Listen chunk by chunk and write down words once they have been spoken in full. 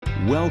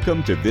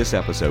Welcome to this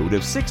episode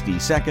of 60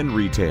 Second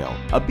Retail,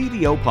 a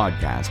BDO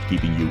podcast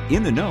keeping you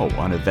in the know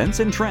on events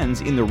and trends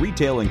in the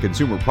retail and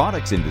consumer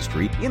products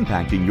industry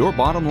impacting your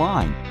bottom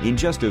line in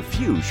just a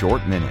few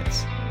short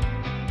minutes.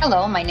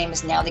 Hello, my name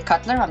is Natalie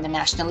Cutler. I'm the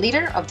National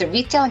Leader of the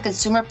Retail and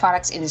Consumer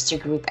Products Industry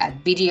Group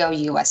at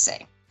BDO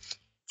USA.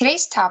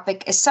 Today's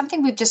topic is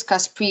something we've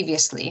discussed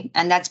previously,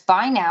 and that's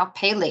buy now,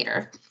 pay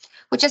later,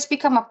 which has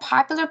become a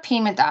popular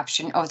payment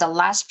option over the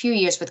last few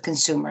years with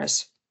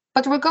consumers.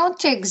 But we're going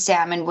to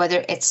examine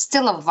whether it's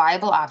still a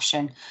viable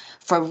option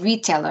for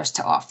retailers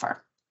to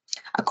offer.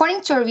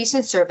 According to a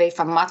recent survey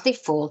from Motley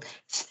Fool,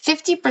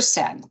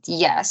 50%,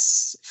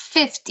 yes,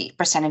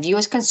 50% of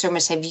U.S.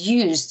 consumers have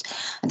used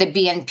the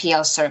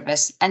BNPL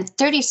service, and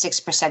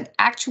 36%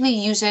 actually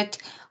use it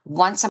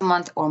once a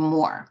month or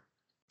more.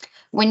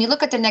 When you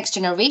look at the next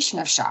generation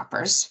of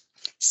shoppers,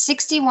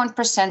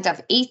 61%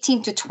 of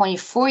 18 to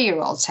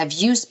 24-year-olds have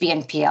used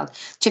BNPL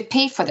to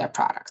pay for their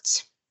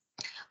products.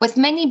 With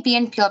many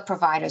BNPL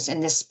providers in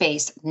this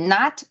space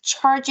not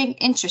charging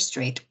interest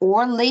rate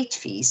or late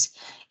fees,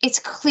 it's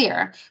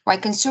clear why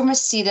consumers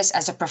see this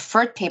as a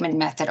preferred payment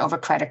method over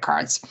credit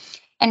cards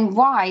and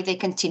why they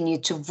continue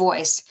to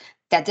voice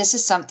that this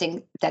is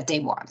something that they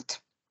want.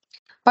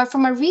 But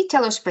from a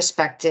retailer's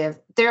perspective,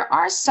 there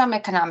are some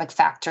economic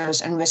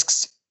factors and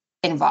risks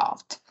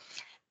involved,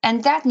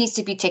 and that needs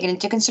to be taken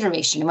into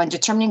consideration when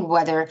determining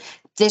whether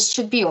this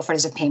should be offered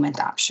as a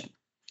payment option.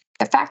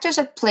 The factors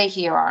at play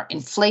here are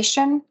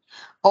inflation,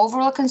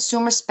 overall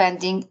consumer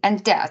spending,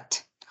 and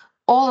debt,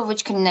 all of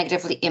which can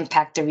negatively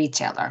impact the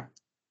retailer.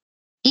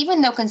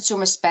 Even though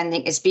consumer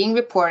spending is being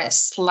reported as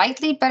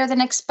slightly better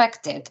than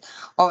expected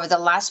over the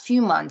last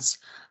few months,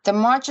 the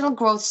marginal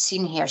growth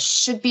seen here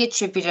should be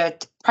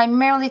attributed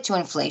primarily to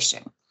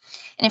inflation.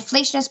 And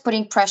inflation is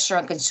putting pressure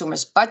on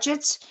consumers'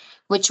 budgets,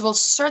 which will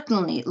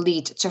certainly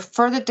lead to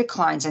further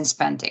declines in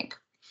spending.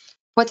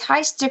 With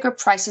high sticker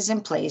prices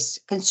in place,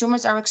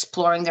 consumers are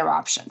exploring their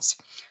options.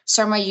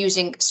 Some are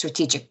using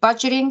strategic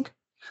budgeting,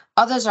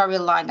 others are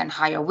relying on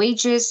higher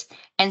wages,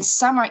 and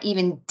some are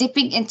even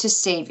dipping into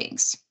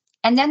savings.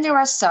 And then there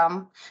are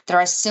some that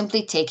are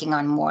simply taking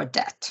on more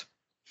debt.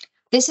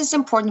 This is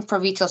important for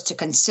retailers to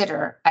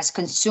consider, as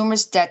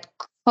consumers' debt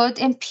could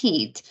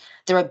impede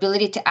their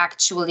ability to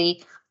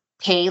actually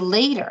pay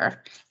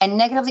later and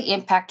negatively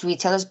impact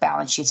retailers'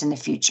 balance sheets in the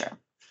future.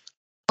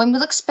 When we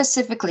look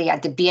specifically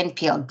at the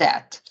BNPL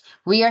debt,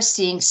 we are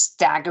seeing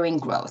staggering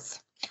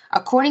growth.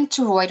 According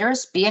to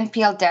Reuters,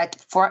 BNPL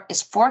debt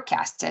is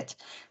forecasted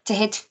to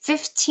hit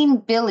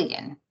 $15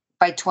 billion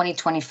by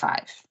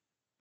 2025.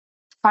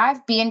 5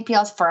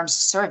 BNPL firms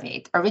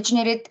surveyed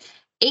originated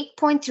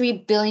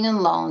 $8.3 billion in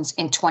loans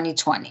in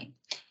 2020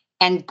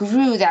 and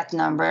grew that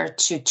number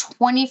to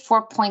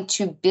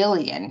 $24.2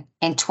 billion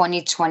in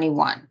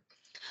 2021.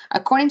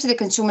 According to the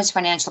Consumers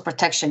Financial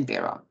Protection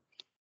Bureau,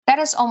 that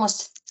is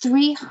almost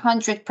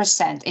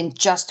 300% in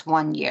just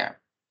 1 year.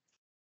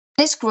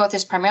 This growth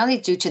is primarily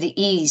due to the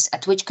ease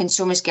at which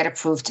consumers get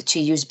approved to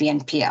use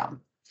BNPL.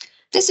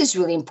 This is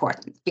really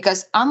important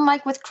because,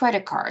 unlike with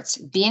credit cards,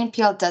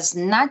 BNPL does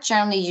not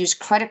generally use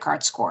credit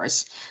card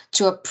scores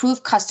to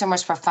approve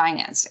customers for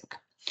financing.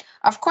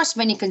 Of course,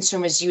 many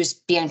consumers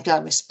use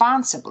BNPL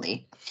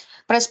responsibly,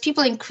 but as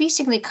people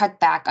increasingly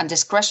cut back on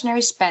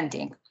discretionary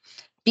spending,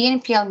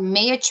 BNPL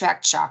may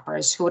attract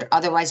shoppers who would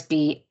otherwise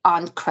be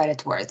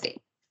uncreditworthy.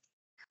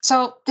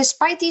 So,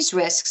 despite these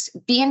risks,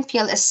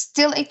 BNPL is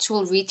still a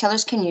tool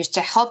retailers can use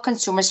to help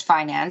consumers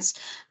finance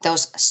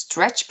those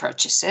stretch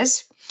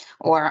purchases,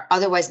 or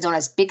otherwise known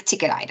as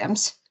big-ticket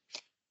items.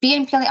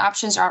 BNPL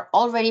options are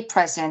already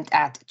present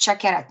at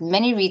checkout at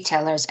many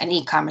retailers and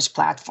e-commerce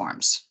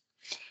platforms.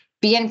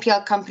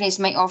 BNPL companies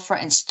may offer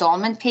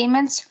installment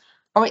payments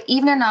or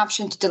even an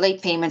option to delay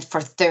payment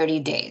for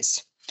 30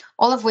 days.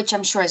 All of which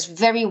I'm sure is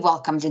very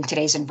welcomed in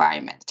today's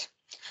environment.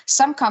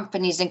 Some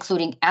companies,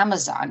 including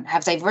Amazon,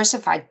 have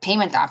diversified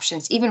payment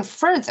options even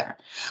further,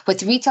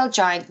 with retail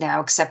giant now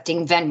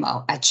accepting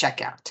Venmo at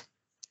checkout.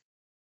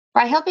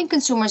 By helping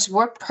consumers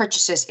work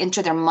purchases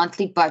into their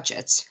monthly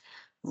budgets,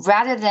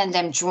 rather than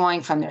them drawing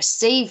from their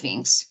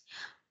savings,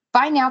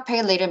 Buy Now,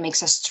 Pay Later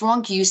makes a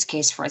strong use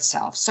case for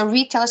itself, so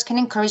retailers can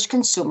encourage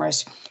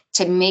consumers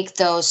to make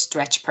those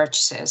stretch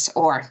purchases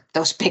or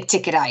those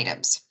big-ticket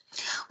items.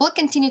 We'll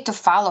continue to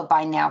follow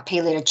Buy Now,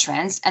 Pay Later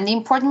trends and the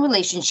important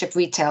relationship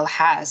retail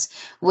has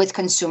with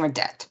consumer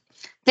debt.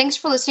 Thanks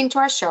for listening to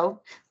our show.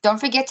 Don't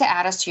forget to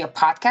add us to your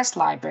podcast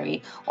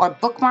library or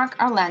bookmark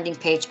our landing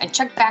page and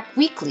check back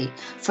weekly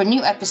for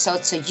new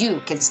episodes so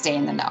you can stay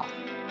in the know.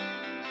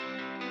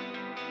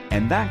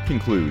 And that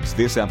concludes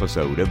this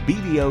episode of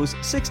BDO's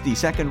 60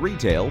 Second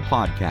Retail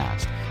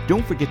Podcast.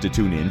 Don't forget to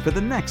tune in for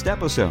the next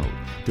episode.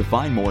 To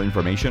find more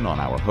information on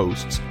our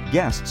hosts,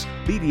 guests,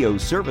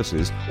 BDO's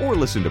services, or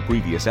listen to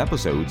previous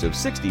episodes of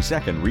 60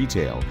 Second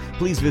Retail,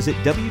 please visit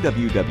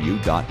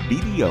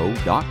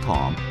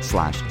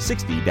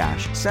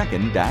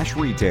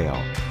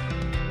www.bdo.com/60-second-retail.